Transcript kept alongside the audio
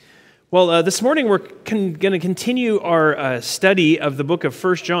Well, this morning we're going to continue our study of the book of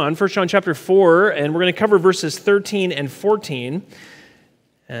 1 John chapter 4, and we're going to cover verses 13 and 14.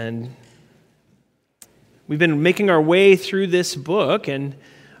 And we've been making our way through this book, and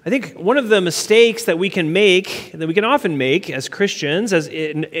I think one of the mistakes that we can often make as Christians, as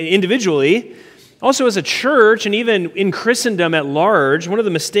individually, also as a church, and even in Christendom at large, one of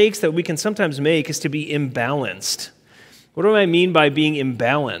the mistakes that we can sometimes make is to be imbalanced. What do I mean by being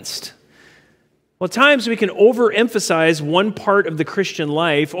imbalanced? Well, at times we can overemphasize one part of the Christian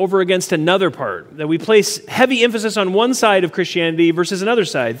life over against another part, that we place heavy emphasis on one side of Christianity versus another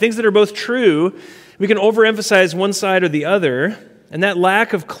side. Things that are both true, we can overemphasize one side or the other, and that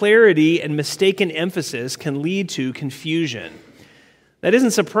lack of clarity and mistaken emphasis can lead to confusion. That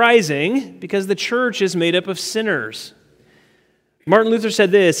isn't surprising because the church is made up of sinners. Martin Luther said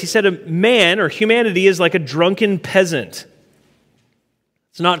this, he said, "A man or humanity is like a drunken peasant."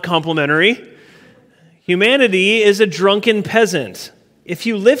 It's not complimentary. Humanity is a drunken peasant. If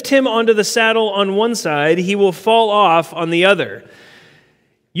you lift him onto the saddle on one side, he will fall off on the other.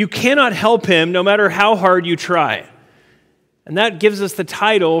 You cannot help him no matter how hard you try. And that gives us the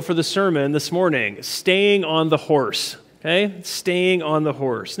title for the sermon this morning, Staying on the Horse. Okay? Staying on the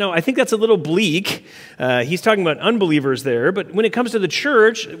horse. Now, I think that's a little bleak. He's talking about unbelievers there, but when it comes to the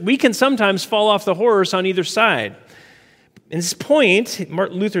church, we can sometimes fall off the horse on either side. And his point,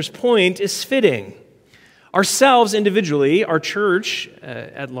 Martin Luther's point, is fitting. Ourselves individually, our church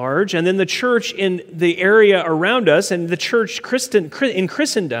at large, and then the church in the area around us, and the church in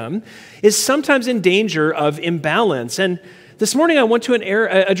Christendom, is sometimes in danger of imbalance. And this morning I want to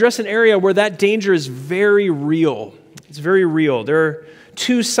address an area where that danger is very real. It's very real. There are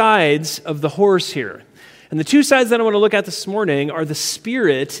two sides of the horse here. And the two sides that I want to look at this morning are the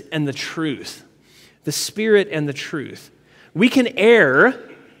Spirit and the truth. The Spirit and the truth. We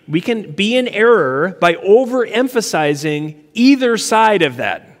can be in error by overemphasizing either side of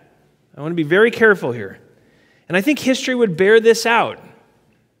that. I want to be very careful here. And I think history would bear this out.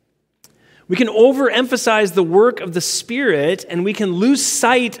 We can overemphasize the work of the Spirit, and we can lose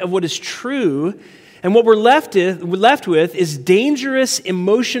sight of what is true. And what we're left with is dangerous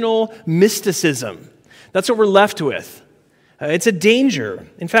emotional mysticism. That's what we're left with. It's a danger.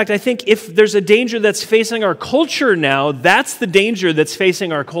 In fact, I think if there's a danger that's facing our culture now, that's the danger that's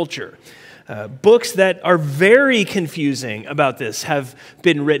facing our culture. Books that are very confusing about this have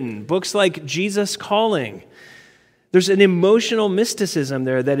been written. Books like Jesus Calling. There's an emotional mysticism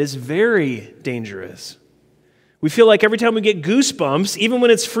there that is very dangerous. We feel like every time we get goosebumps, even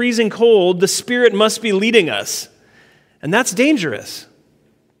when it's freezing cold, the Spirit must be leading us. And that's dangerous.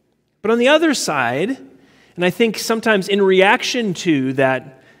 But on the other side, and I think sometimes in reaction to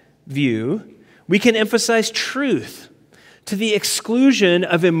that view, we can emphasize truth to the exclusion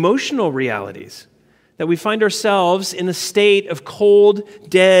of emotional realities, that we find ourselves in a state of cold,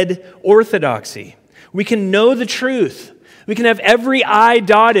 dead orthodoxy. We can know the truth. We can have every I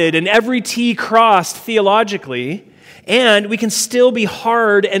dotted and every T crossed theologically, and we can still be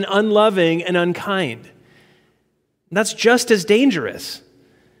hard and unloving and unkind. That's just as dangerous.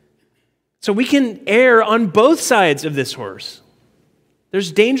 So we can err on both sides of this horse.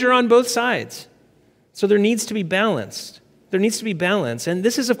 There's danger on both sides. So there needs to be balance. There needs to be balance. And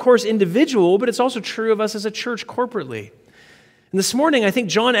this is, of course, individual, but it's also true of us as a church corporately. And this morning, I think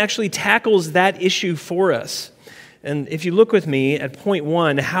John actually tackles that issue for us. And if you look with me at point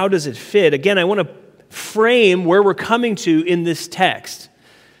 1, how does it fit? Again, I want to frame where we're coming to in this text.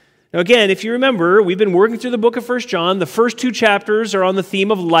 Now again, if you remember, we've been working through the book of 1 John. The first 2 chapters are on the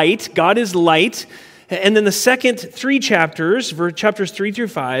theme of light. God is light. And then the second 3 chapters, chapters 3 through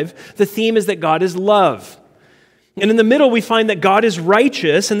 5, the theme is that God is love. And in the middle, we find that God is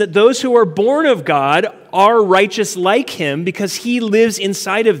righteous and that those who are born of God are righteous like Him because He lives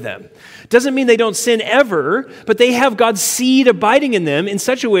inside of them. Doesn't mean they don't sin ever, but they have God's seed abiding in them in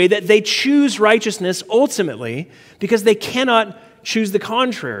such a way that they choose righteousness ultimately because they cannot choose the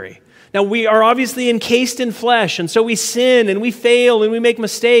contrary. Now, we are obviously encased in flesh, and so we sin and we fail and we make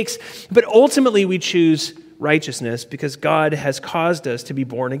mistakes, but ultimately we choose righteousness because God has caused us to be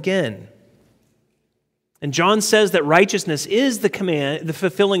born again. And John says that righteousness is the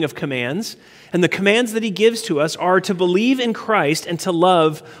fulfilling of commands, and the commands that he gives to us are to believe in Christ and to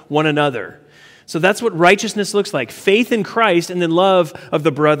love one another. So that's what righteousness looks like, faith in Christ and then love of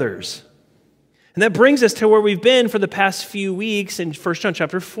the brothers. And that brings us to where we've been for the past few weeks in 1 John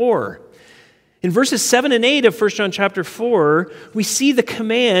chapter 4. In verses 7 and 8 of 1 John chapter 4, we see the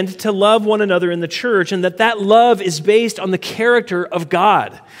command to love one another in the church, and that love is based on the character of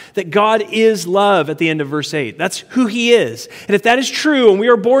God, that God is love at the end of verse 8. That's who he is. And if that is true and we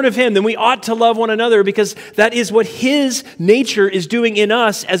are born of him, then we ought to love one another because that is what his nature is doing in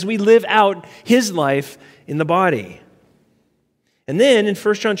us as we live out his life in the body. And then in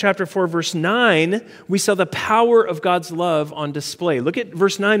 1 John chapter 4, verse 9, we saw the power of God's love on display. Look at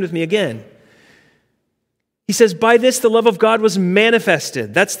verse 9 with me again. He says, by this the love of God was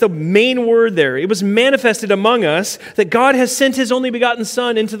manifested. That's the main word there. It was manifested among us that God has sent his only begotten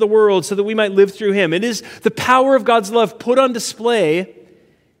Son into the world so that we might live through him. It is the power of God's love put on display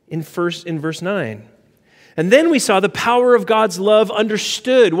in verse 9. And then we saw the power of God's love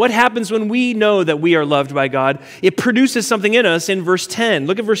understood. What happens when we know that we are loved by God? It produces something in us in verse 10.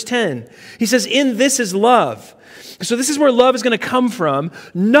 Look at verse 10. He says, in this is love. So this is where love is going to come from.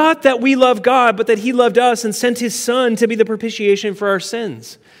 Not that we love God, but that he loved us and sent his Son to be the propitiation for our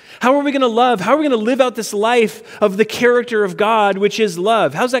sins. How are we going to love? How are we going to live out this life of the character of God, which is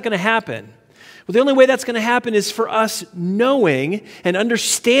love? How's that going to happen? Well, the only way that's going to happen is for us knowing and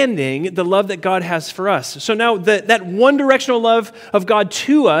understanding the love that God has for us. So now that one-directional love of God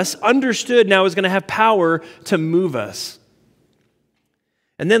to us, understood now, is going to have power to move us.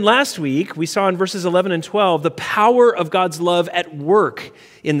 And then last week, we saw in verses 11 and 12 the power of God's love at work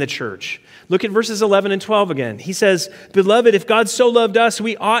in the church. Look at verses 11 and 12 again. He says, beloved, if God so loved us,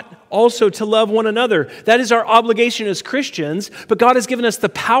 we ought also to love one another. That is our obligation as Christians, but God has given us the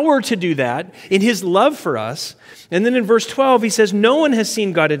power to do that in his love for us. And then in verse 12, he says, no one has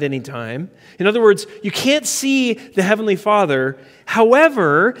seen God at any time. In other words, you can't see the Heavenly Father.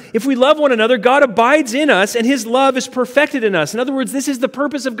 However, if we love one another, God abides in us and his love is perfected in us. In other words, this is the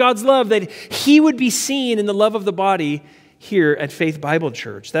purpose of God's love, that he would be seen in the love of the body here at Faith Bible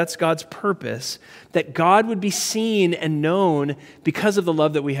Church. That's God's purpose, that God would be seen and known because of the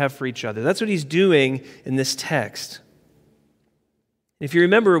love that we have for each other. That's what he's doing in this text. If you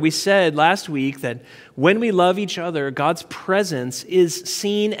remember, we said last week that when we love each other, God's presence is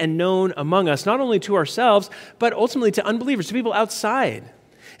seen and known among us, not only to ourselves, but ultimately to unbelievers, to people outside,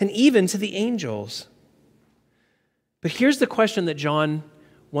 and even to the angels. But here's the question that John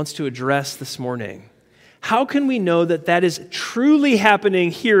wants to address this morning. How can we know that that is truly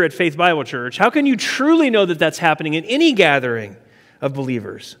happening here at Faith Bible Church? How can you truly know that that's happening in any gathering of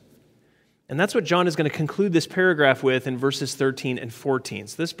believers? And that's what John is going to conclude this paragraph with in verses 13 and 14.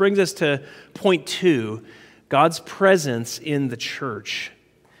 So this brings us to point 2, God's presence in the church.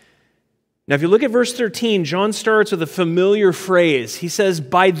 Now, if you look at verse 13, John starts with a familiar phrase. He says,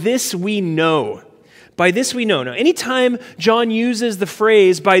 by this we know. By this we know. Now, anytime John uses the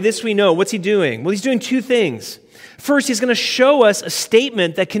phrase, by this we know, what's he doing? Well, he's doing two things. First, he's going to show us a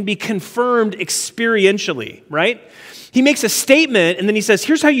statement that can be confirmed experientially, right? He makes a statement, and then he says,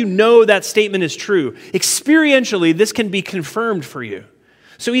 here's how you know that statement is true. Experientially, this can be confirmed for you.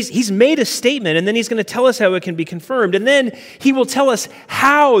 So he's made a statement, and then he's going to tell us how it can be confirmed, and then he will tell us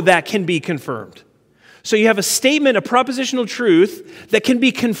how that can be confirmed. So you have a statement, a propositional truth that can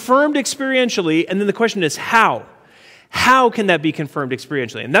be confirmed experientially, and then the question is how? How can that be confirmed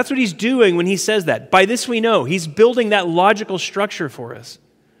experientially? And that's what he's doing when he says that. By this we know. He's building that logical structure for us.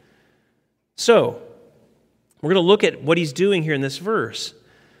 So, we're going to look at what he's doing here in this verse.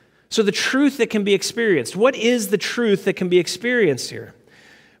 So the truth that can be experienced. What is the truth that can be experienced here?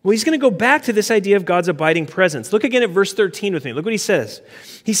 Well, he's going to go back to this idea of God's abiding presence. Look again at verse 13 with me. Look what he says.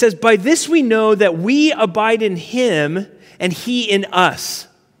 He says, by this we know that we abide in him and he in us.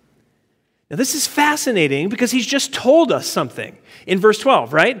 Now this is fascinating because he's just told us something in verse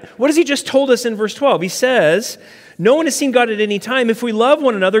 12, right? What has he just told us in verse 12? He says, no one has seen God at any time. If we love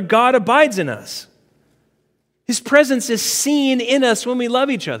one another, God abides in us. His presence is seen in us when we love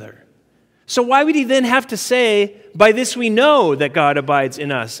each other. So why would he then have to say, by this we know that God abides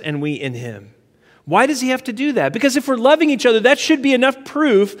in us and we in him? Why does he have to do that? Because if we're loving each other, that should be enough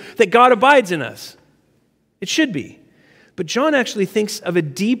proof that God abides in us. It should be. But John actually thinks of a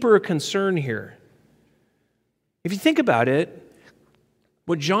deeper concern here. If you think about it,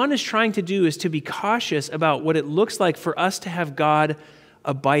 what John is trying to do is to be cautious about what it looks like for us to have God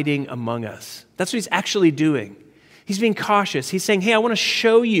abiding among us. That's what he's actually doing. He's being cautious. He's saying, hey, I want to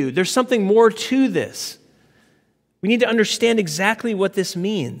show you there's something more to this. We need to understand exactly what this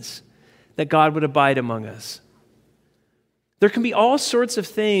means, that God would abide among us. There can be all sorts of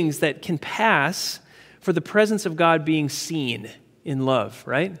things that can pass for the presence of God being seen in love,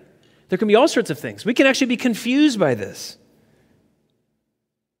 right? There can be all sorts of things. We can actually be confused by this.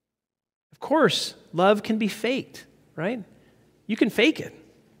 Of course, love can be faked, right? You can fake it.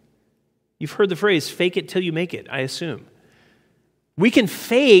 You've heard the phrase, fake it till you make it, I assume. We can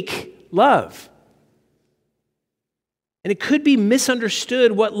fake love. And it could be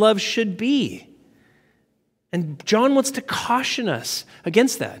misunderstood what love should be. And John wants to caution us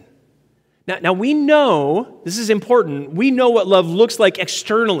against that. Now we know, this is important, we know what love looks like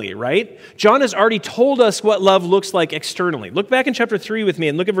externally, right? John has already told us what love looks like externally. Look back in chapter 3 with me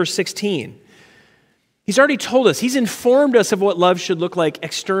and look at verse 16. He's already told us, he's informed us of what love should look like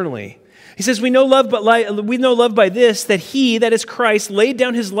externally. He says, we know love by this, that he, that is Christ, laid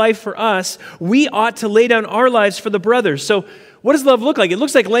down his life for us. We ought to lay down our lives for the brothers. So what does love look like? It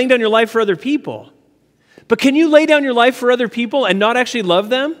looks like laying down your life for other people. But can you lay down your life for other people and not actually love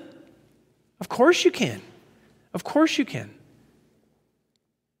them? Of course you can. Of course you can.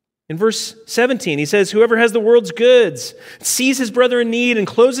 In verse 17, he says, whoever has the world's goods, sees his brother in need and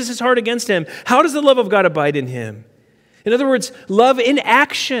closes his heart against him, how does the love of God abide in him? In other words, love in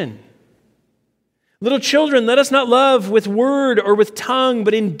action. Little children, let us not love with word or with tongue,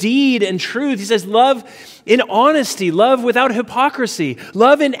 but in deed and truth. He says, love in honesty, love without hypocrisy,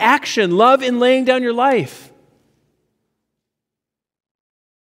 love in action, love in laying down your life.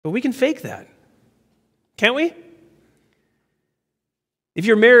 But we can fake that, can't we? If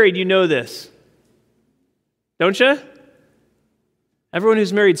you're married, you know this, don't you? Everyone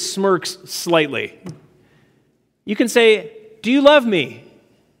who's married smirks slightly. You can say, do you love me?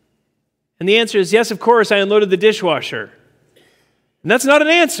 And the answer is, yes, of course, I unloaded the dishwasher. And that's not an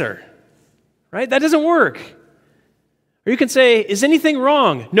answer, right? That doesn't work. Or you can say, is anything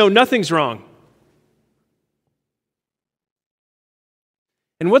wrong? No, nothing's wrong.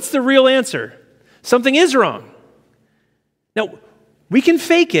 And what's the real answer? Something is wrong. Now, we can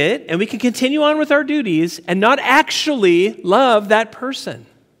fake it and we can continue on with our duties and not actually love that person.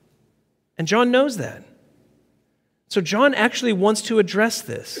 And John knows that. So John actually wants to address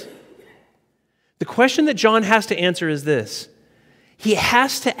this. The question that John has to answer is this. He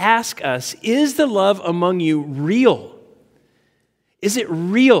has to ask us, is the love among you real? Is it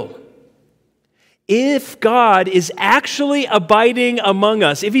real? If God is actually abiding among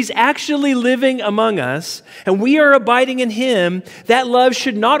us, if he's actually living among us, and we are abiding in him, that love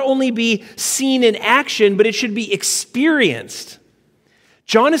should not only be seen in action, but it should be experienced.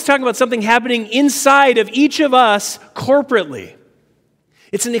 John is talking about something happening inside of each of us corporately.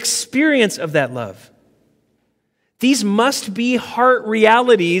 It's an experience of that love. These must be heart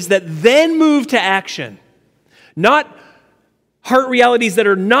realities that then move to action. Not heart realities that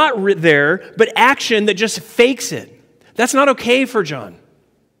are not there, but action that just fakes it. That's not okay for John.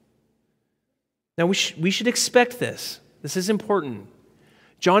 Now we should expect this. This is important.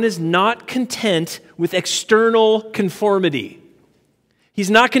 John is not content with external conformity. He's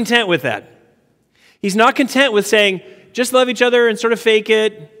not content with that. He's not content with saying, just love each other and sort of fake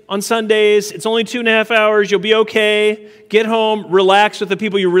it on Sundays. It's only 2.5 hours. You'll be okay. Get home, relax with the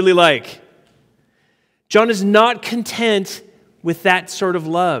people you really like. John is not content with that sort of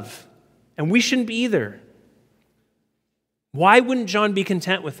love. And we shouldn't be either. Why wouldn't John be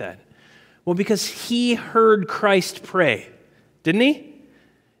content with that? Well, because he heard Christ pray, didn't he?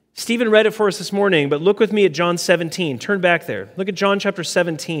 Stephen read it for us this morning, but look with me at John 17. Turn back there. Look at John chapter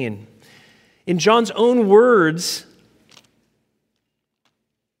 17. In John's own words,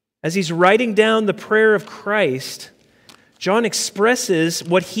 as he's writing down the prayer of Christ, John expresses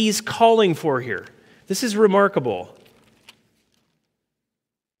what he's calling for here. This is remarkable.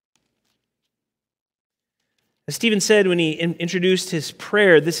 As Stephen said when he introduced his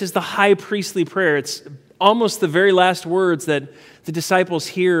prayer, this is the high priestly prayer. It's almost the very last words that the disciples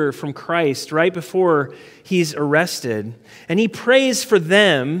hear from Christ right before he's arrested. And he prays for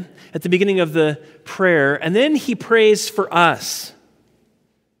them at the beginning of the prayer, and then he prays for us.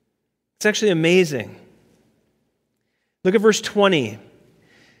 It's actually amazing. Look at verse 20.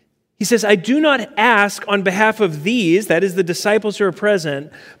 He says, I do not ask on behalf of these, that is the disciples who are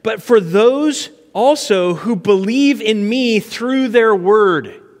present, but for those also who believe in me through their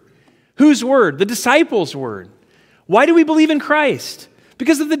word. Whose word? The disciples' word. Why do we believe in Christ?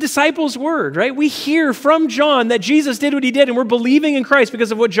 Because of the disciples' word, right? We hear from John that Jesus did what he did, and we're believing in Christ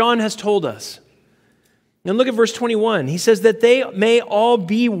because of what John has told us. And look at verse 21. He says that they may all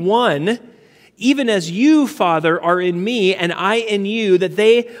be one, even as you, Father, are in me and I in you, that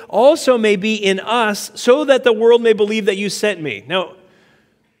they also may be in us, so that the world may believe that you sent me. Now,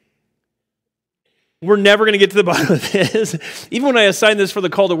 we're never going to get to the bottom of this. Even when I assign this for the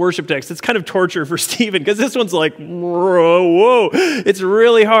call to worship text, it's kind of torture for Stephen, because this one's like, whoa, it's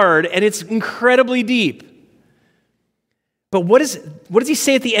really hard, and it's incredibly deep. But what does he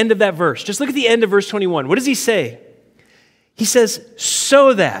say at the end of that verse? Just look at the end of verse 21. What does he say? He says,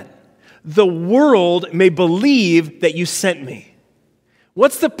 so that the world may believe that you sent me.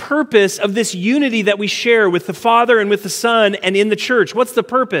 What's the purpose of this unity that we share with the Father and with the Son and in the church? What's the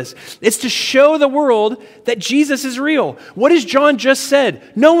purpose? It's to show the world that Jesus is real. What has John just said?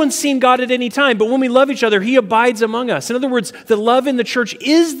 No one's seen God at any time, but when we love each other, he abides among us. In other words, the love in the church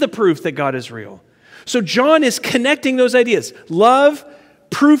is the proof that God is real. So John is connecting those ideas. Love,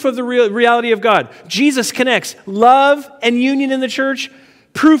 proof of the reality of God. Jesus connects love and union in the church,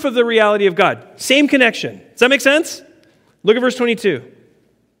 proof of the reality of God. Same connection. Does that make sense? Look at verse 22.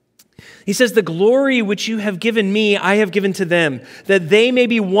 He says, the glory which you have given me, I have given to them, that they may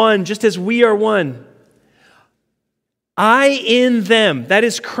be one, just as we are one. I in them, that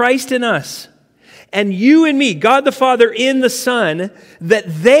is Christ in us, and you in me, God the Father in the Son, that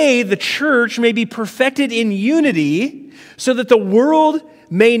they, the church, may be perfected in unity, so that the world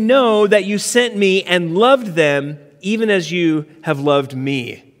may know that you sent me and loved them, even as you have loved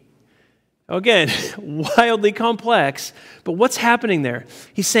me. Again, wildly complex, but what's happening there?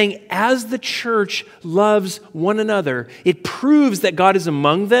 He's saying as the church loves one another, it proves that God is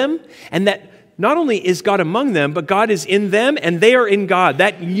among them, and that not only is God among them, but God is in them and they are in God.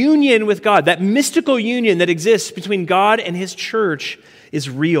 That union with God, that mystical union that exists between God and his church is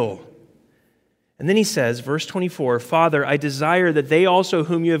real. And then he says, verse 24, Father, I desire that they also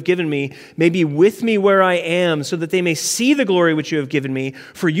whom you have given me may be with me where I am, so that they may see the glory which you have given me,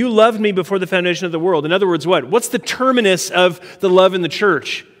 for you loved me before the foundation of the world. In other words, what? What's the terminus of the love in the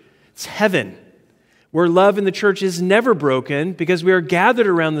church? It's heaven, where love in the church is never broken because we are gathered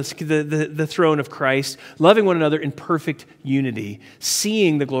around the throne of Christ, loving one another in perfect unity,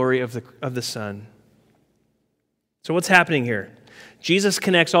 seeing the glory of the Son. So what's happening here? Jesus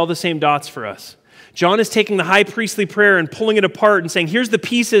connects all the same dots for us. John is taking the high priestly prayer and pulling it apart and saying, here's the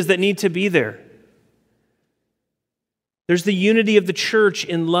pieces that need to be there. There's the unity of the church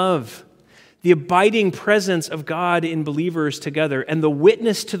in love, the abiding presence of God in believers together, and the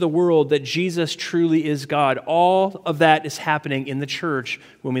witness to the world that Jesus truly is God. All of that is happening in the church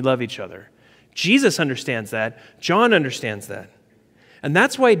when we love each other. Jesus understands that. John understands that. And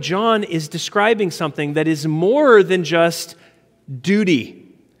that's why John is describing something that is more than just duty.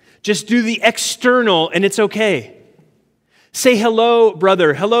 Just do the external and it's okay. Say hello,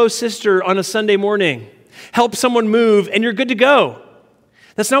 brother, hello, sister on a Sunday morning. Help someone move and you're good to go.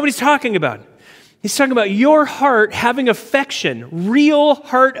 That's not what he's talking about. He's talking about your heart having affection, real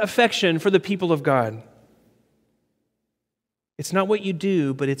heart affection for the people of God. It's not what you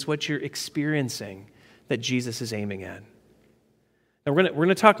do, but it's what you're experiencing that Jesus is aiming at. Now we're going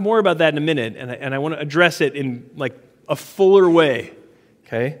to talk more about that in a minute, and I want to address it in like a fuller way,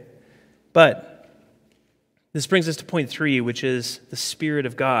 okay? But this brings us to point 3, which is the Spirit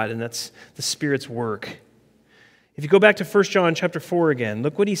of God, and that's the Spirit's work. If you go back to 1 John chapter 4 again,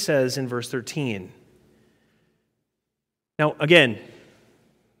 look what he says in verse 13. Now, again,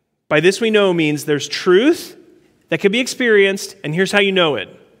 by this we know means there's truth that can be experienced, and here's how you know it,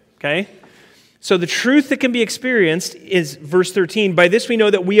 okay? So the truth that can be experienced is verse 13. By this we know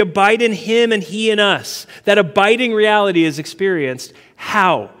that we abide in him and he in us. That abiding reality is experienced.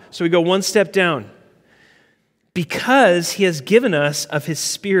 How? So we go one step down. Because he has given us of his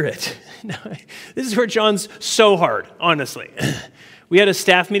Spirit. Now, this is where John's so hard, honestly. We had a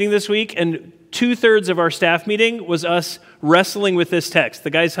staff meeting this week, and 2/3 of our staff meeting was us wrestling with this text. The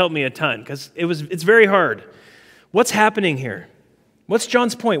guys helped me a ton because it's very hard. What's happening here? What's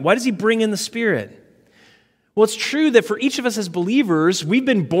John's point? Why does he bring in the Spirit? Well, it's true that for each of us as believers, we've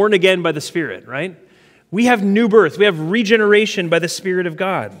been born again by the Spirit, right? We have new birth. We have regeneration by the Spirit of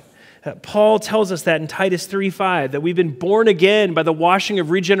God. Paul tells us that in Titus 3:5, that we've been born again by the washing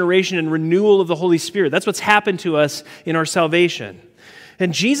of regeneration and renewal of the Holy Spirit. That's what's happened to us in our salvation.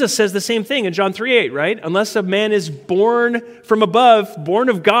 And Jesus says the same thing in John 3:8, right? Unless a man is born from above, born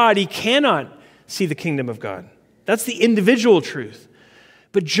of God, he cannot see the kingdom of God. That's the individual truth.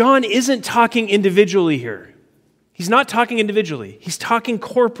 But John isn't talking individually here. He's not talking individually. He's talking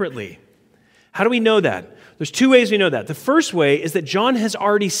corporately. How do we know that? There's 2 ways we know that. The first way is that John has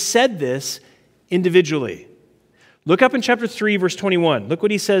already said this individually. Look up in chapter 3, verse 21. Look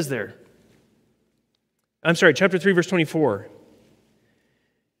what he says there. Chapter 3, verse 24.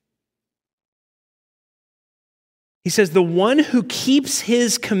 He says, the one who keeps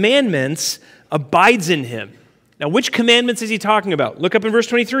his commandments abides in him. Now, which commandments is he talking about? Look up in verse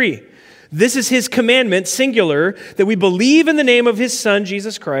 23. This is his commandment, singular, that we believe in the name of his Son,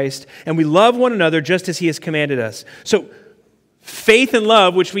 Jesus Christ, and we love one another just as he has commanded us. So, faith and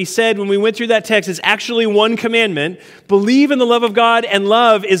love, which we said when we went through that text, is actually one commandment. Believe in the love of God, and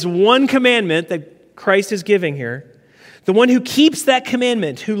love is one commandment that Christ is giving here. The one who keeps that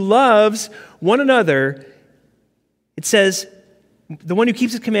commandment, who loves one another, it says, the one who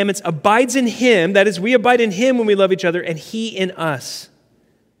keeps his commandments abides in him. That is, we abide in him when we love each other, and he in us.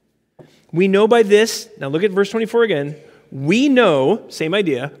 We know by this, now look at verse 24 again. We know, same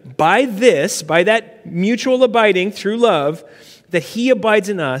idea, by this, by that mutual abiding through love, that he abides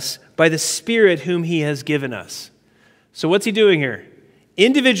in us by the Spirit whom he has given us. So what's he doing here?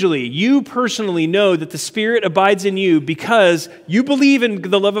 Individually, you personally know that the Spirit abides in you because you believe in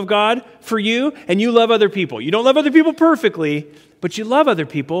the love of God for you and you love other people. You don't love other people perfectly, but you love other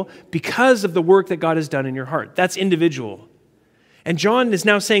people because of the work that God has done in your heart. That's individual. And John is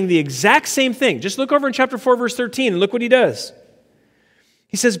now saying the exact same thing. Just look over in chapter 4, verse 13, and look what he does.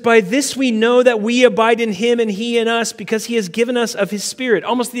 He says, by this we know that we abide in him and he in us because he has given us of his Spirit.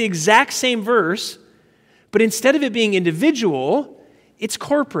 Almost the exact same verse, but instead of it being individual, it's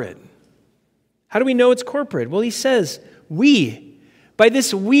corporate. How do we know it's corporate? Well, he says, we. By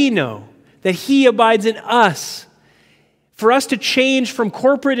this we know that he abides in us. For us to change from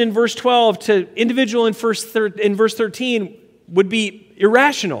corporate in verse 12 to individual in verse 13 would be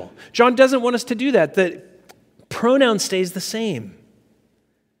irrational. John doesn't want us to do that. The pronoun stays the same.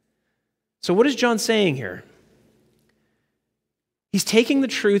 So what is John saying here? He's taking the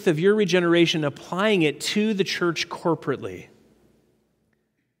truth of your regeneration, applying it to the church corporately.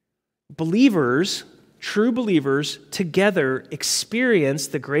 Believers, true believers, together experience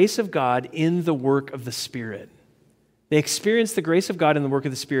the grace of God in the work of the Spirit. They experience the grace of God in the work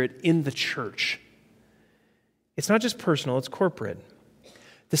of the Spirit in the church. It's not just personal, it's corporate.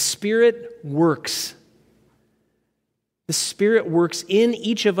 The Spirit works. The Spirit works in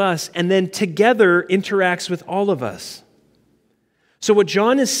each of us and then together interacts with all of us. So what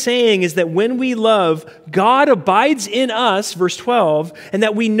John is saying is that when we love, God abides in us, verse 12, and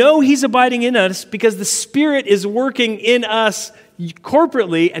that we know he's abiding in us because the Spirit is working in us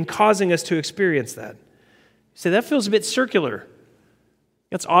corporately and causing us to experience that. So that feels a bit circular.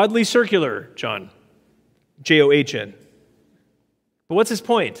 That's oddly circular, John. John. But what's his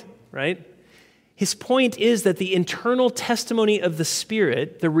point, right? His point is that the internal testimony of the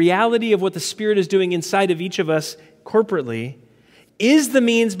Spirit, the reality of what the Spirit is doing inside of each of us corporately, is the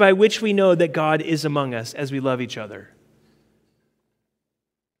means by which we know that God is among us as we love each other.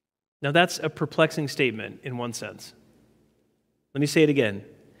 Now that's a perplexing statement in one sense. Let me say it again.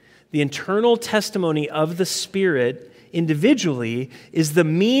 The internal testimony of the Spirit individually is the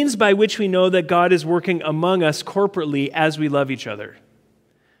means by which we know that God is working among us corporately as we love each other.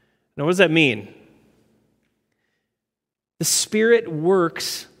 Now, what does that mean? The Spirit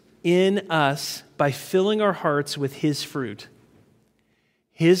works in us by filling our hearts with his fruit,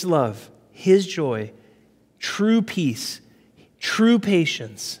 his love, his joy, true peace, true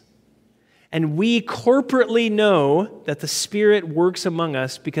patience. And we corporately know that the Spirit works among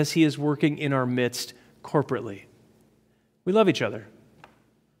us because he is working in our midst corporately. We love each other.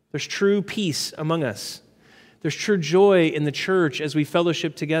 There's true peace among us. There's true joy in the church as we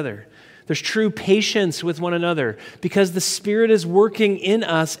fellowship together. There's true patience with one another because the Spirit is working in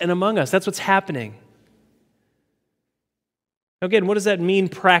us and among us. That's what's happening. Again, what does that mean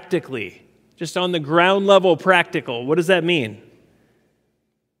practically? Just on the ground level, practical. What does that mean?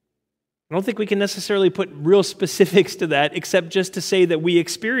 I don't think we can necessarily put real specifics to that except just to say that we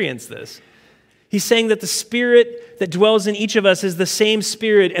experience this. He's saying that the Spirit that dwells in each of us is the same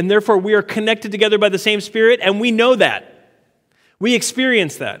Spirit, and therefore we are connected together by the same Spirit, and we know that. We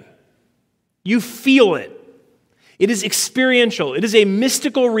experience that. You feel it. It is experiential. It is a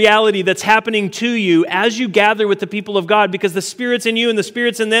mystical reality that's happening to you as you gather with the people of God because the Spirit's in you and the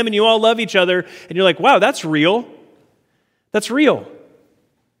Spirit's in them, and you all love each other, and you're like, wow, that's real. That's real.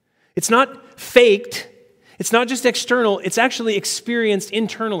 It's not faked. It's not just external. It's actually experienced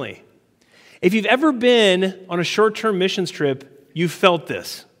internally. If you've ever been on a short-term missions trip, you've felt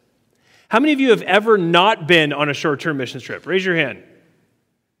this. How many of you have ever not been on a short-term missions trip? Raise your hand.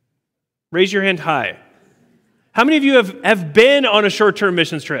 Raise your hand high. How many of you have been on a short-term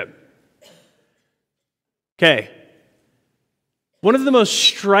missions trip? Okay. One of the most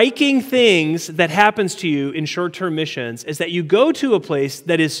striking things that happens to you in short-term missions is that you go to a place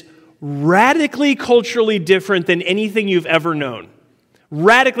that is radically culturally different than anything you've ever known.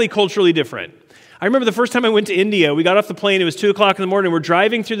 Radically culturally different. I remember the first time I went to India, we got off the plane, it was 2 o'clock in the morning, we're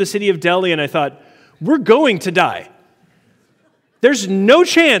driving through the city of Delhi, and I thought, we're going to die. There's no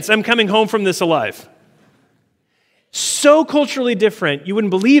chance I'm coming home from this alive. So culturally different, you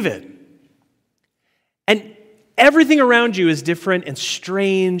wouldn't believe it. And everything around you is different and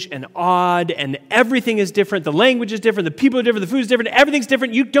strange and odd, and everything is different. The language is different, the people are different, the food is different, everything's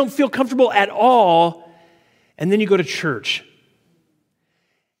different. You don't feel comfortable at all. And then you go to church.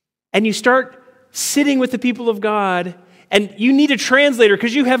 And you start sitting with the people of God, and you need a translator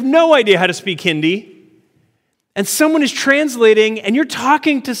because you have no idea how to speak Hindi. And someone is translating, and you're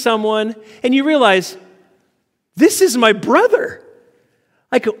talking to someone, and you realize, this is my brother.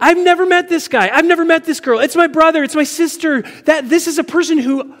 Like, I've never met this guy. I've never met this girl. It's my brother. It's my sister. This is a person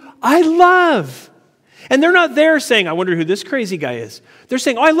who I love. And they're not there saying, I wonder who this crazy guy is. They're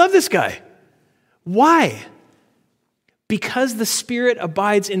saying, oh, I love this guy. Why? Because the Spirit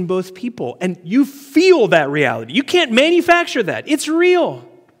abides in both people. And you feel that reality. You can't manufacture that. It's real.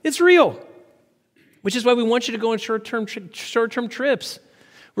 It's real. Which is why we want you to go on short-term trips.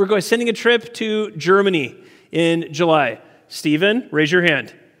 We're sending a trip to Germany in July. Stephen, raise your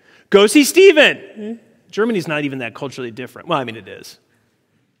hand. Go see Stephen. Germany's not even that culturally different. Well, I mean, it is.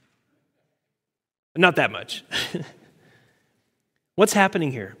 Not that much. What's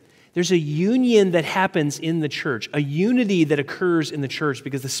happening here? There's a union that happens in the church, a unity that occurs in the church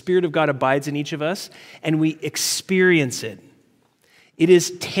because the Spirit of God abides in each of us and we experience it. It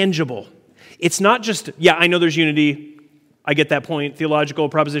is tangible. It's not just, yeah, I know there's unity. I get that point, theological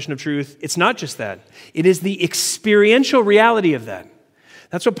proposition of truth. It's not just that. It is the experiential reality of that.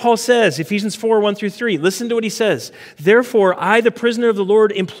 That's what Paul says, Ephesians 4, 1-3. Listen to what he says. Therefore, I, the prisoner of the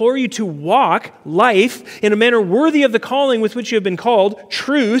Lord, implore you to walk life in a manner worthy of the calling with which you have been called,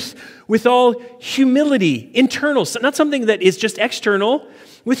 truth, with all humility, internal, not something that is just external,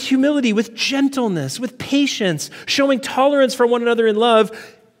 with humility, with gentleness, with patience, showing tolerance for one another in love.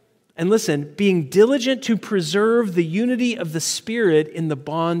 And listen, being diligent to preserve the unity of the Spirit in the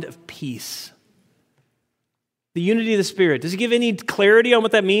bond of peace. The unity of the Spirit. Does he give any clarity on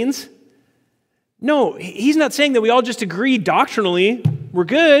what that means? No, he's not saying that we all just agree doctrinally, we're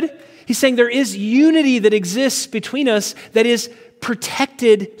good. He's saying there is unity that exists between us that is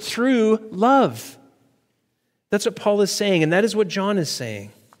protected through love. That's what Paul is saying, and that is what John is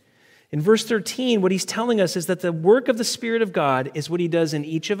saying. In verse 13, what he's telling us is that the work of the Spirit of God is what he does in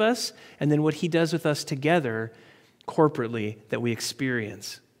each of us, and then what he does with us together, corporately, that we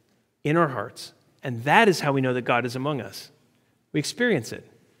experience in our hearts. And that is how we know that God is among us. We experience it.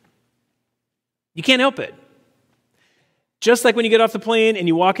 You can't help it. Just like when you get off the plane and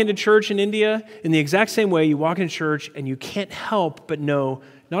you walk into church in India, in the exact same way, you walk into church and you can't help but know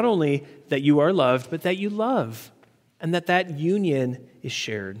not only that you are loved, but that you love, and that union is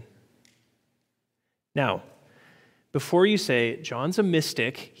shared. Now, before you say, John's a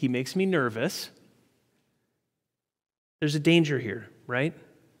mystic, he makes me nervous, there's a danger here, right?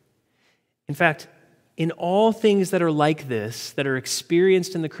 In fact, in all things that are like this, that are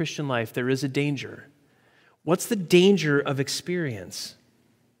experienced in the Christian life, there is a danger. What's the danger of experience?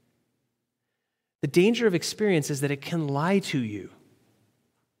 The danger of experience is that it can lie to you.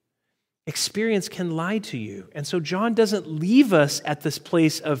 Experience can lie to you. And so John doesn't leave us at this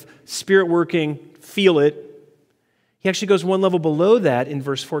place of Spirit working, feel it. He actually goes one level below that in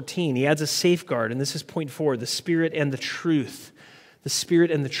verse 14. He adds a safeguard, and this is point 4, the Spirit and the truth. The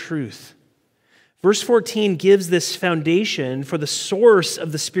Spirit and the truth. Verse 14 gives this foundation for the source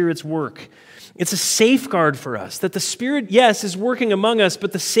of the Spirit's work. It's a safeguard for us, that the Spirit, yes, is working among us,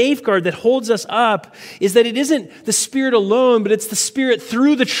 but the safeguard that holds us up is that it isn't the Spirit alone, but it's the Spirit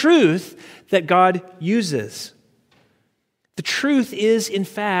through the truth that God uses. The truth is, in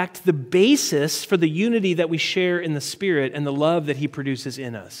fact, the basis for the unity that we share in the Spirit and the love that He produces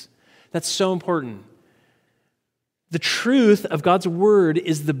in us. That's so important. The truth of God's Word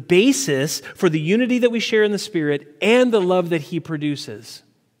is the basis for the unity that we share in the Spirit and the love that He produces.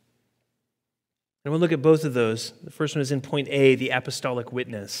 And we'll look at both of those. The first one is in point A, the apostolic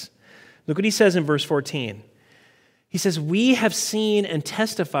witness. Look what he says in verse 14. He says, we have seen and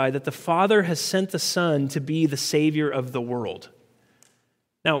testified that the Father has sent the Son to be the Savior of the world.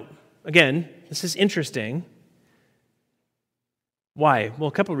 Now, again, this is interesting. Why? Well,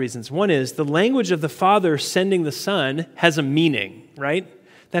 a couple of reasons. One is the language of the Father sending the Son has a meaning, right?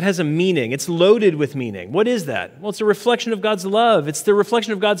 That has a meaning. It's loaded with meaning. What is that? Well, it's a reflection of God's love. It's the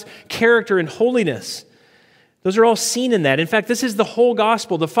reflection of God's character and holiness. Those are all seen in that. In fact, this is the whole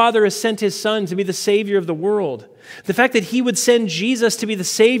gospel. The Father has sent His Son to be the Savior of the world. The fact that He would send Jesus to be the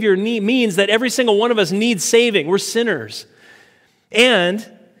Savior means that every single one of us needs saving. We're sinners. And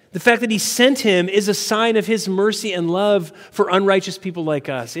the fact that He sent Him is a sign of His mercy and love for unrighteous people like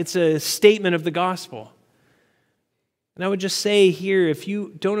us. It's a statement of the gospel. And I would just say here, if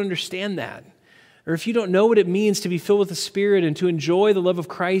you don't understand that, or if you don't know what it means to be filled with the Spirit and to enjoy the love of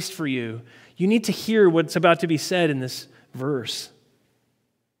Christ for you, you need to hear what's about to be said in this verse.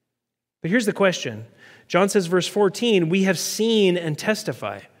 But here's the question. John says, verse 14, we have seen and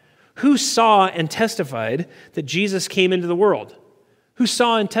testify. Who saw and testified that Jesus came into the world? Who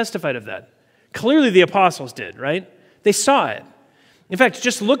saw and testified of that? Clearly the apostles did, right? They saw it. In fact,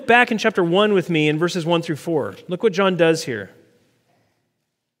 just look back in chapter 1 with me in verses 1 through 4. Look what John does here.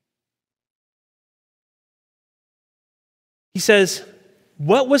 He says,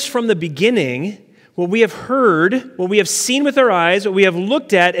 what was from the beginning, what we have heard, what we have seen with our eyes, what we have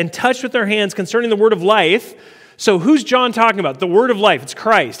looked at and touched with our hands concerning the word of life. So who's John talking about? The word of life. It's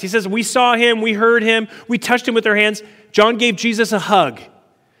Christ. He says, we saw him, we heard him, we touched him with our hands. John gave Jesus a hug.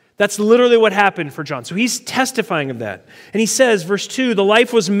 That's literally what happened for John. So he's testifying of that. And he says, verse 2, the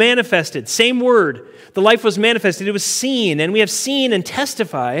life was manifested. Same word. The life was manifested. It was seen. And we have seen and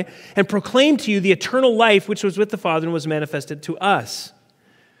testify and proclaim to you the eternal life which was with the Father and was manifested to us.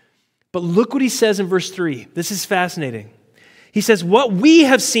 But look what he says in verse 3. This is fascinating. He says, what we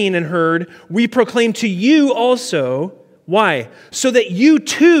have seen and heard, we proclaim to you also. Why? So that you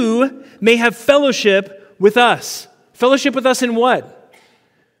too may have fellowship with us. Fellowship with us in what?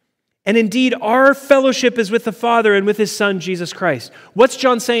 And indeed, our fellowship is with the Father and with his Son, Jesus Christ. What's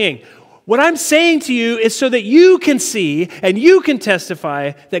John saying? What I'm saying to you is so that you can see and you can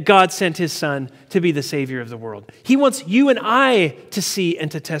testify that God sent his Son to be the Savior of the world. He wants you and I to see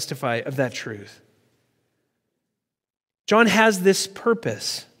and to testify of that truth. John has this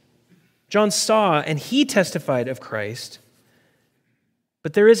purpose. John saw and he testified of Christ.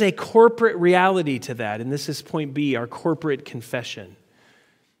 But there is a corporate reality to that, and this is point B, our corporate confession.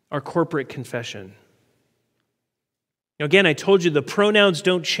 Our corporate confession. Now again, I told you the pronouns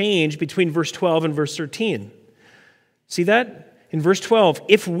don't change between verse 12 and verse 13. See that? In verse 12,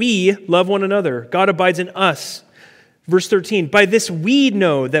 if we love one another, God abides in us. Verse 13, by this we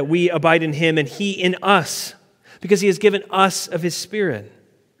know that we abide in him and he in us, because he has given us of his Spirit.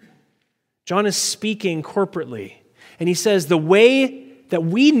 John is speaking corporately, and he says the way that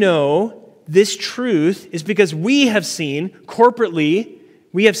we know this truth is because we have seen corporately.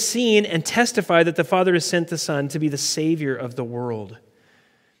 We have seen and testified that the Father has sent the Son to be the Savior of the world.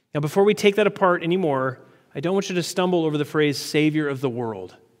 Now, before we take that apart anymore, I don't want you to stumble over the phrase Savior of the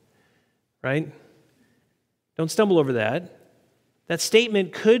world, right? Don't stumble over that. That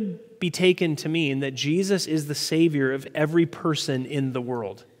statement could be taken to mean that Jesus is the Savior of every person in the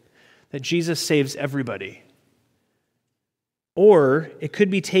world, that Jesus saves everybody. Or it could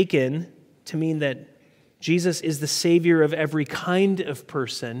be taken to mean that Jesus is the Savior of every kind of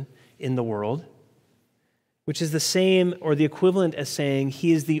person in the world, which is the same or the equivalent as saying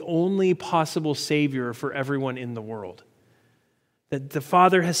he is the only possible Savior for everyone in the world. That the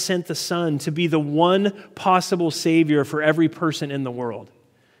Father has sent the Son to be the one possible Savior for every person in the world.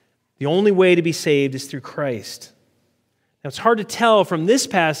 The only way to be saved is through Christ. Now, it's hard to tell from this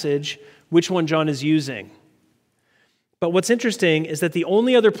passage which one John is using. But what's interesting is that the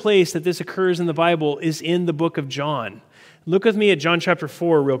only other place that this occurs in the Bible is in the book of John. Look with me at John chapter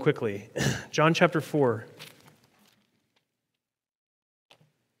 4 real quickly. John chapter 4.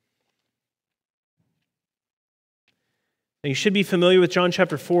 Now you should be familiar with John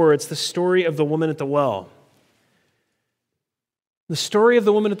chapter 4. It's the story of the woman at the well. The story of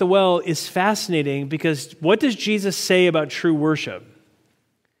the woman at the well is fascinating because what does Jesus say about true worship?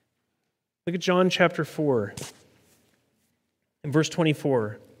 Look at John chapter 4. In verse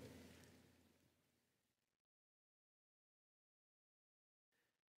 24,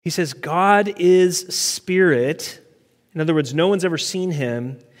 he says, God is spirit. In other words, no one's ever seen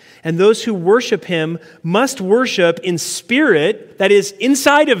him. And those who worship him must worship in spirit, that is,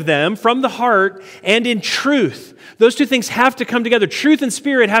 inside of them, from the heart, and in truth. Those two things have to come together. Truth and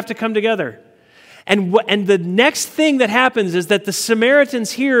spirit have to come together. And the next thing that happens is that the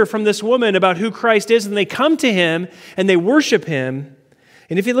Samaritans hear from this woman about who Christ is, and they come to him and they worship him.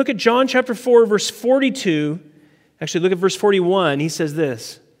 And if you look at John chapter 4, verse 42, actually look at verse 41, he says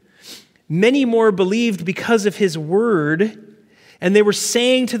this, many more believed because of his word, and they were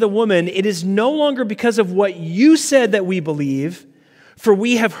saying to the woman, it is no longer because of what you said that we believe, for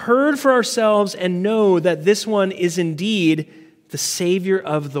we have heard for ourselves and know that this one is indeed the Savior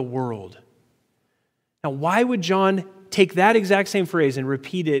of the world. Now, why would John take that exact same phrase and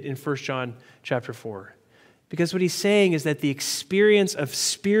repeat it in 1 John chapter 4? Because what he's saying is that the experience of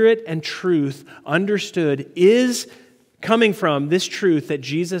spirit and truth understood is coming from this truth that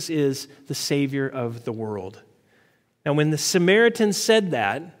Jesus is the Savior of the world. Now, when the Samaritans said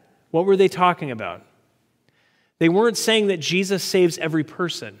that, what were they talking about? They weren't saying that Jesus saves every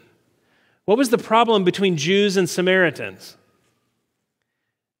person. What was the problem between Jews and Samaritans?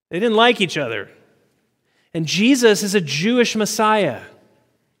 They didn't like each other. And Jesus is a Jewish Messiah.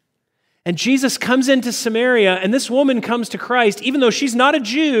 And Jesus comes into Samaria, and this woman comes to Christ, even though she's not a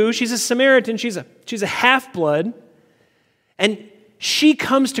Jew, she's a Samaritan, she's a half-blood, and she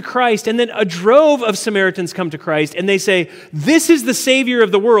comes to Christ, and then a drove of Samaritans come to Christ, and they say, this is the Savior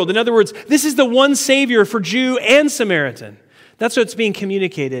of the world. In other words, this is the one Savior for Jew and Samaritan. That's what's being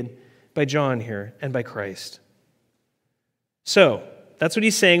communicated by John here and by Christ. So, that's what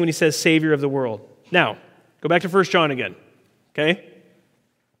he's saying when he says Savior of the world. Now, go back to 1 John again, okay?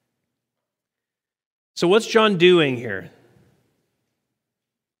 So what's John doing here?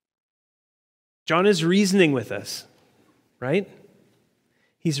 John is reasoning with us, right?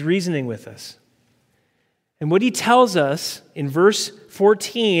 He's reasoning with us. And what he tells us in verse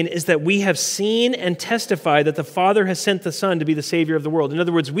 14 is that we have seen and testified that the Father has sent the Son to be the Savior of the world. In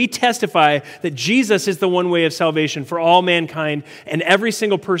other words, we testify that Jesus is the one way of salvation for all mankind, and every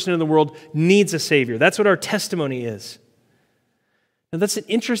single person in the world needs a Savior. That's what our testimony is. Now, that's an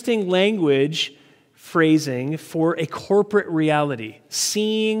interesting language phrasing for a corporate reality,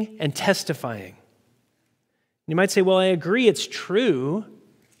 seeing and testifying. You might say, well, I agree, it's true.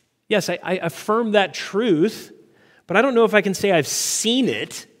 Yes, I affirm that truth, but I don't know if I can say I've seen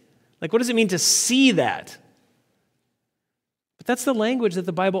it. Like, what does it mean to see that? But that's the language that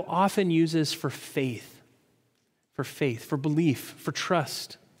the Bible often uses for faith, for belief, for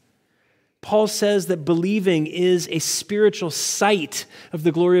trust. Paul says that believing is a spiritual sight of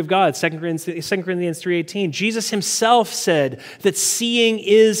the glory of God, 2 Corinthians 3:18. Jesus himself said that seeing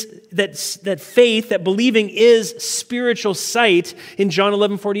is, that faith, that believing is spiritual sight in John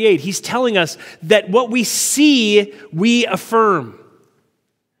 11:48. He's telling us that what we see, we affirm.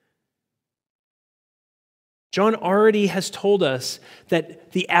 John already has told us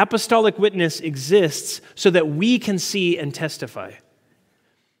that the apostolic witness exists so that we can see and testify.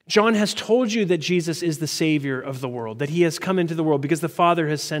 John has told you that Jesus is the Savior of the world, that he has come into the world because the Father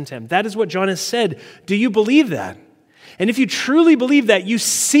has sent him. That is what John has said. Do you believe that? And if you truly believe that, you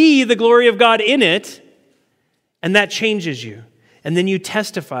see the glory of God in it, and that changes you. And then you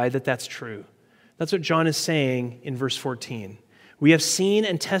testify that that's true. That's what John is saying in verse 14. We have seen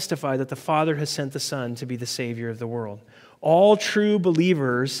and testified that the Father has sent the Son to be the Savior of the world. All true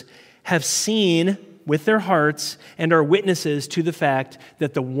believers have seen with their hearts and are witnesses to the fact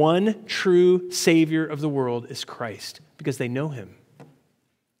that the one true Savior of the world is Christ, because they know him.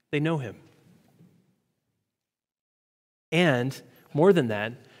 They know him. And more than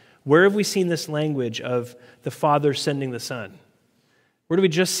that, where have we seen this language of the Father sending the Son? Where do we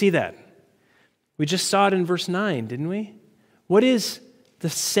just see that? We just saw it in verse 9, didn't we? What is the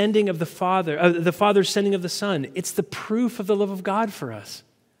sending of the Father's sending of the Son? It's the proof of the love of God for us.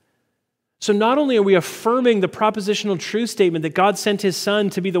 So not only are we affirming the propositional truth statement that God sent his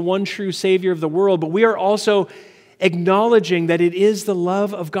Son to be the one true Savior of the world, but we are also acknowledging that it is the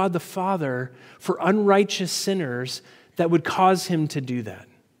love of God the Father for unrighteous sinners that would cause him to do that.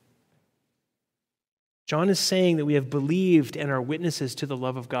 John is saying that we have believed and are witnesses to the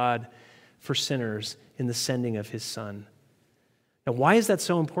love of God for sinners in the sending of his Son. Now, why is that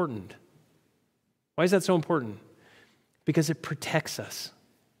so important? Why is that so important? Because it protects us.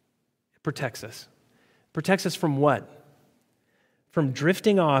 Protects us. Protects us from what? From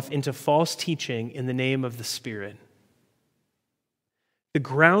drifting off into false teaching in the name of the Spirit. The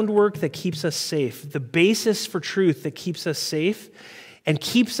groundwork that keeps us safe, the basis for truth that keeps us safe and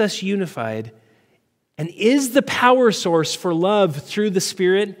keeps us unified, and is the power source for love through the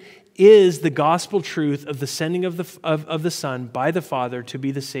Spirit, is the gospel truth of the sending of the Son by the Father to be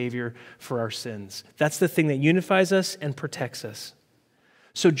the Savior for our sins. That's the thing that unifies us and protects us.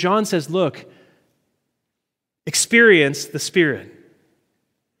 So John says, look, experience the Spirit.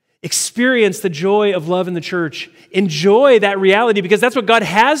 Experience the joy of love in the church. Enjoy that reality because that's what God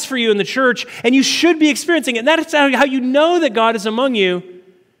has for you in the church, and you should be experiencing it. And that's how you know that God is among you,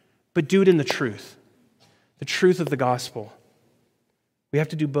 but do it in the truth of the gospel. We have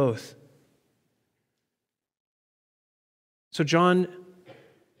to do both. So John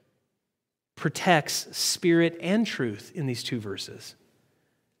protects spirit and truth in these two verses.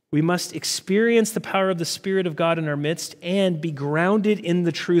 We must experience the power of the Spirit of God in our midst and be grounded in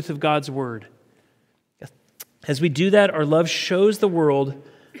the truth of God's word. As we do that, our love shows the world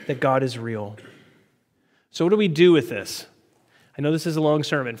that God is real. So what do we do with this? I know this is a long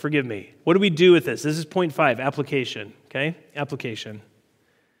sermon, forgive me. What do we do with this? This is point 5, application, okay? Application.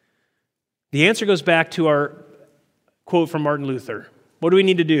 The answer goes back to our quote from Martin Luther. What do we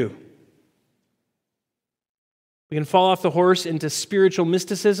need to do? We can fall off the horse into spiritual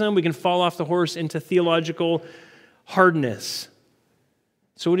mysticism. We can fall off the horse into theological hardness.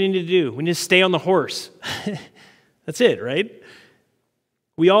 So what do we need to do? We need to stay on the horse. That's it, right?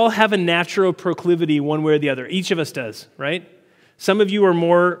 We all have a natural proclivity one way or the other. Each of us does, right? Some of you are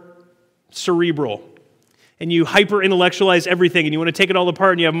more cerebral, and you hyper-intellectualize everything, and you want to take it all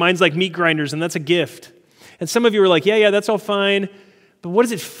apart, and you have minds like meat grinders, and that's a gift. And some of you are like, yeah, that's all fine, but what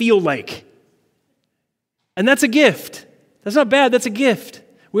does it feel like? And that's a gift. That's not bad, that's a gift.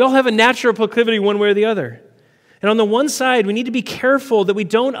 We all have a natural proclivity one way or the other. And on the one side, we need to be careful that we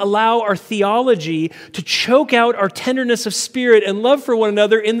don't allow our theology to choke out our tenderness of spirit and love for one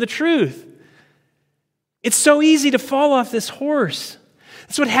another in the truth. It's so easy to fall off this horse.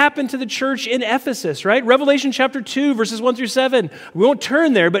 That's what happened to the church in Ephesus, right? Revelation chapter 2, verses 1 through 7. We won't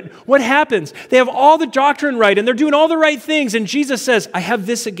turn there, but what happens? They have all the doctrine right, and they're doing all the right things, and Jesus says, I have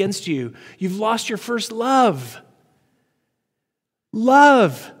this against you. You've lost your first love.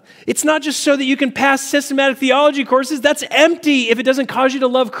 Love. It's not just so that you can pass systematic theology courses. That's empty if it doesn't cause you to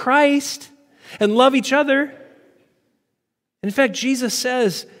love Christ and love each other. And in fact, Jesus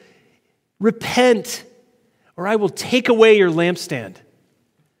says, repent, or I will take away your lampstand. It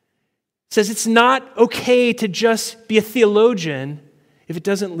says it's not okay to just be a theologian if it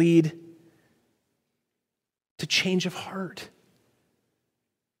doesn't lead to change of heart.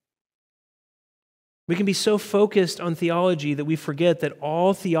 We can be so focused on theology that we forget that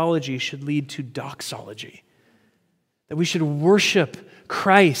all theology should lead to doxology. That we should worship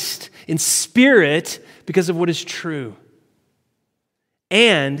Christ in spirit because of what is true.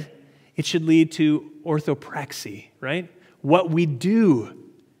 And it should lead to orthopraxy, right? What we do.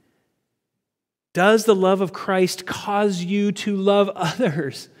 Does the love of Christ cause you to love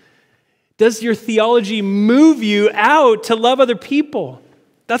others? Does your theology move you out to love other people?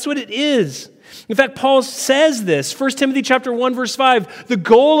 That's what it is. In fact, Paul says this, 1 Timothy chapter 1, verse 5, the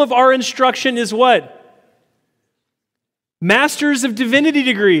goal of our instruction is what? Masters of divinity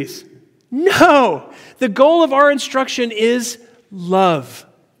degrees. No, the goal of our instruction is love.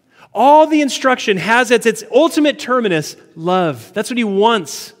 All the instruction has as its ultimate terminus, love. That's what he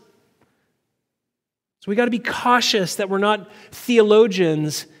wants. So we got to be cautious that we're not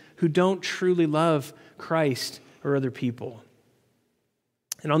theologians who don't truly love Christ or other people.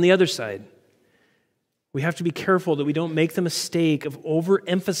 And on the other side, we have to be careful that we don't make the mistake of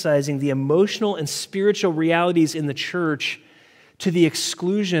overemphasizing the emotional and spiritual realities in the church to the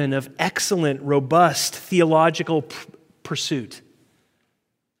exclusion of excellent, robust theological pursuit.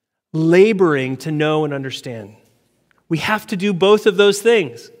 Laboring to know and understand. We have to do both of those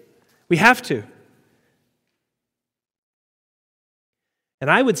things. We have to. And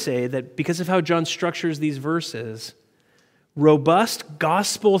I would say that because of how John structures these verses, robust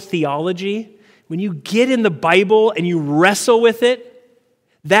gospel theology, when you get in the Bible and you wrestle with it,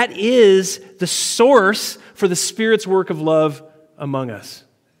 that is the source for the Spirit's work of love among us.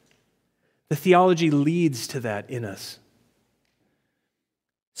 The theology leads to that in us.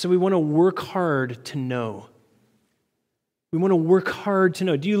 So we want to work hard to know. We want to work hard to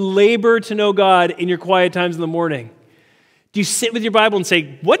know. Do you labor to know God in your quiet times in the morning? Do you sit with your Bible and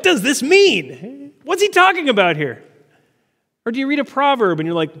say, what does this mean? What's he talking about here? Or do you read a proverb and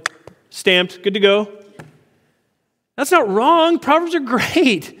you're like, stamped, good to go? That's not wrong. Proverbs are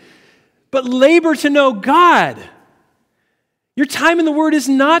great. But labor to know God. Your time in the Word is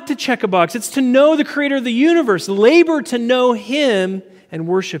not to check a box. It's to know the Creator of the universe. Labor to know Him and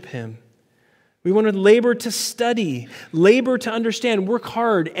worship Him. We want to labor to study, labor to understand, work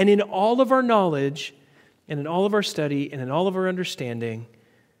hard, and in all of our knowledge, and in all of our study, and in all of our understanding,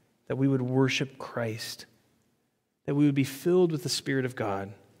 that we would worship Christ, that we would be filled with the Spirit of God,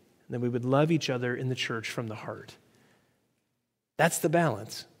 and that we would love each other in the church from the heart. That's the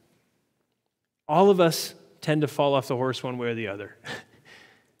balance. All of us tend to fall off the horse one way or the other.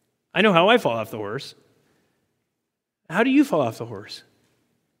 I know how I fall off the horse. How do you fall off the horse?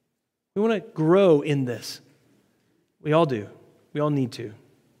 We want to grow in this. We all do. We all need to.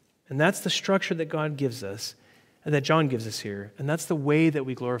 And that's the structure that God gives us and that John gives us here. And that's the way that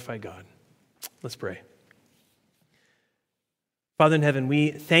we glorify God. Let's pray. Father in heaven,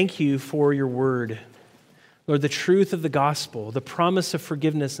 we thank you for your word. Lord, the truth of the gospel, the promise of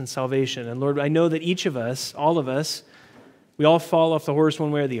forgiveness and salvation. And Lord, I know that each of us, all of us, we all fall off the horse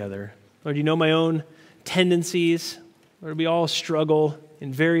one way or the other. Lord, you know my own tendencies. Lord, we all struggle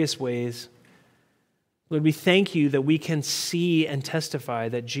in various ways. Lord, we thank you that we can see and testify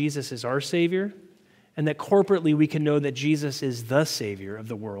that Jesus is our Savior, and that corporately we can know that Jesus is the Savior of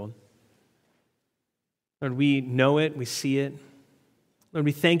the world. Lord, we know it, we see it. Lord,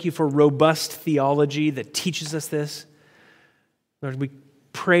 we thank you for robust theology that teaches us this. Lord, we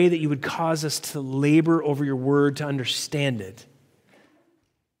pray that you would cause us to labor over your word to understand it,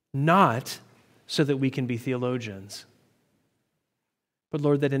 not so that we can be theologians, But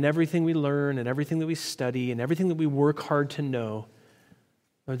Lord, that in everything we learn and everything that we study and everything that we work hard to know,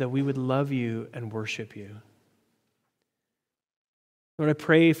 Lord, that we would love you and worship you. Lord, I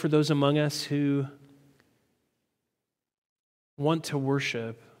pray for those among us who want to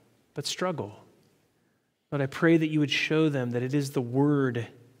worship but struggle. Lord, I pray that you would show them that it is the word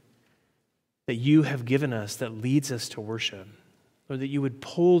that you have given us that leads us to worship. Lord, that you would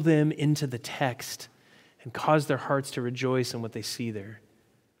pull them into the text and cause their hearts to rejoice in what they see there.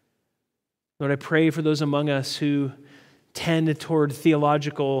 Lord, I pray for those among us who tend toward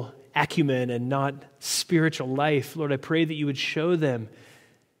theological acumen and not spiritual life. Lord, I pray that you would show them,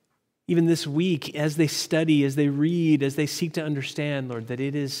 even this week, as they study, as they read, as they seek to understand, Lord, that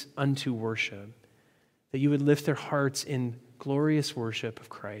it is unto worship, that you would lift their hearts in glorious worship of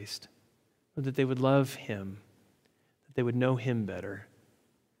Christ, Lord, that they would love him, that they would know him better.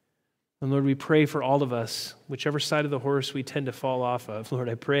 And Lord, we pray for all of us, whichever side of the horse we tend to fall off of. Lord,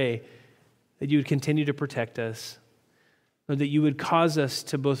 I pray that you would continue to protect us, Lord, that you would cause us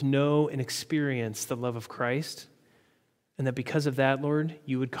to both know and experience the love of Christ, and that because of that, Lord,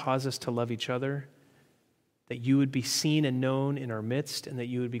 you would cause us to love each other, that you would be seen and known in our midst, and that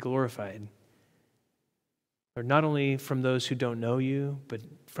you would be glorified. Lord, not only from those who don't know you, but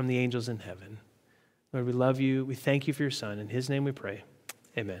from the angels in heaven. Lord, we love you. We thank you for your Son. In his name we pray.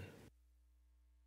 Amen.